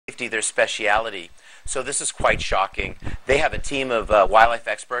safety their speciality. So this is quite shocking. They have a team of wildlife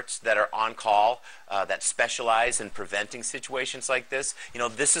experts that are on call that specialize in preventing situations like this. You know,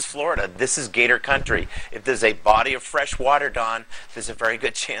 this is Florida. This is gator country. If there's a body of fresh water, Don, there's a very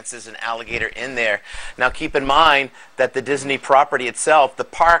good chance there's an alligator in there. Now keep in mind that the Disney property itself, the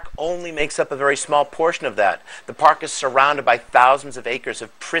park only makes up a very small portion of that. The park is surrounded by thousands of acres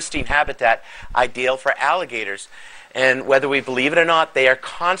of pristine habitat, ideal for alligators. And whether we believe it or not, they are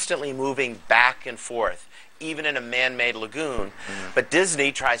constantly moving back and forth, even in a man-made lagoon. But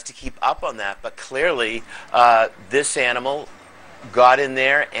Disney tries to keep up on that. But clearly, this animal got in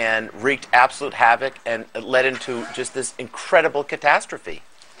there and wreaked absolute havoc, and it led into just this incredible catastrophe.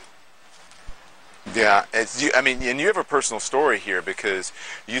 Yeah, I mean, and you have a personal story here, because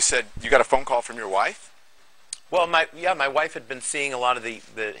you said you got a phone call from your wife? Well, my wife had been seeing a lot of the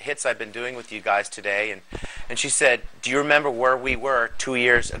hits I've been doing with you guys today, and she said, do you remember where we were 2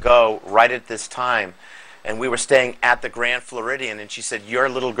 years ago, right at this time? And we were staying at the Grand Floridian, and she said, your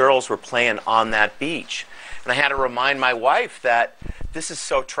little girls were playing on that beach. And I had to remind my wife that this is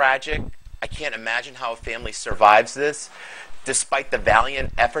so tragic. I can't imagine how a family survives this. Despite the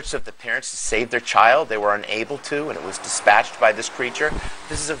valiant efforts of the parents to save their child, they were unable to, and it was dispatched by this creature.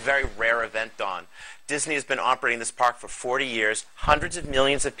 This is a very rare event, Don. Disney has been operating this park for 40 years, hundreds of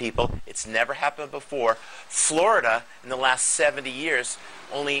millions of people. It's never happened before. Florida, in the last 70 years,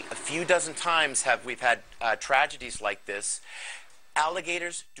 only a few dozen times have we've had tragedies like this.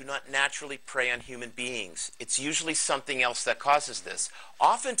 Alligators do not naturally prey on human beings. It's usually something else that causes this.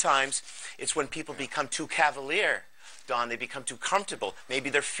 Oftentimes, it's when people become too cavalier. Don, they become too comfortable. Maybe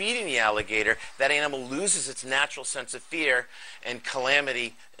they're feeding the alligator. That animal loses its natural sense of fear, and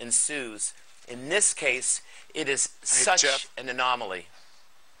calamity ensues. In this case, it is such an anomaly.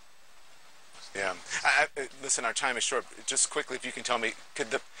 Yeah. Listen, our time is short. Just quickly, if you can tell me,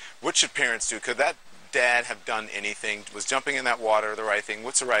 what should parents do? Could that dad have done anything? Was jumping in that water the right thing?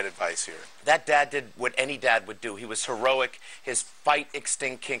 What's the right advice here? That dad did what any dad would do. He was heroic. His fight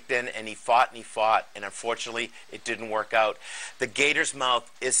instinct kicked in, and he fought, and unfortunately, it didn't work out. The gator's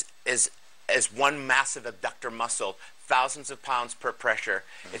mouth is one massive abductor muscle, thousands of pounds per pressure.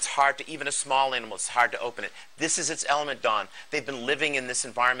 It's hard to, even a small animal, it's hard to open it. This is its element, Don. They've been living in this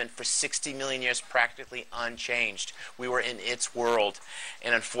environment for 60 million years, practically unchanged. We were in its world,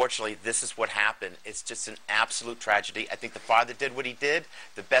 and unfortunately, this is what happened. It's just an absolute tragedy. I think the father did what he did,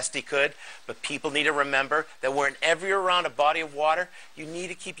 the best he could, but people need to remember that whenever you're around a body of water, you need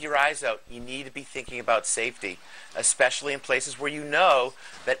to keep your eyes out. You need to be thinking about safety, especially in places where you know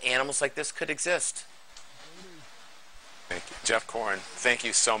that animals like this could exist. Thank you. Jeff Corrin, thank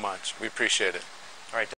you so much. We appreciate it. All right.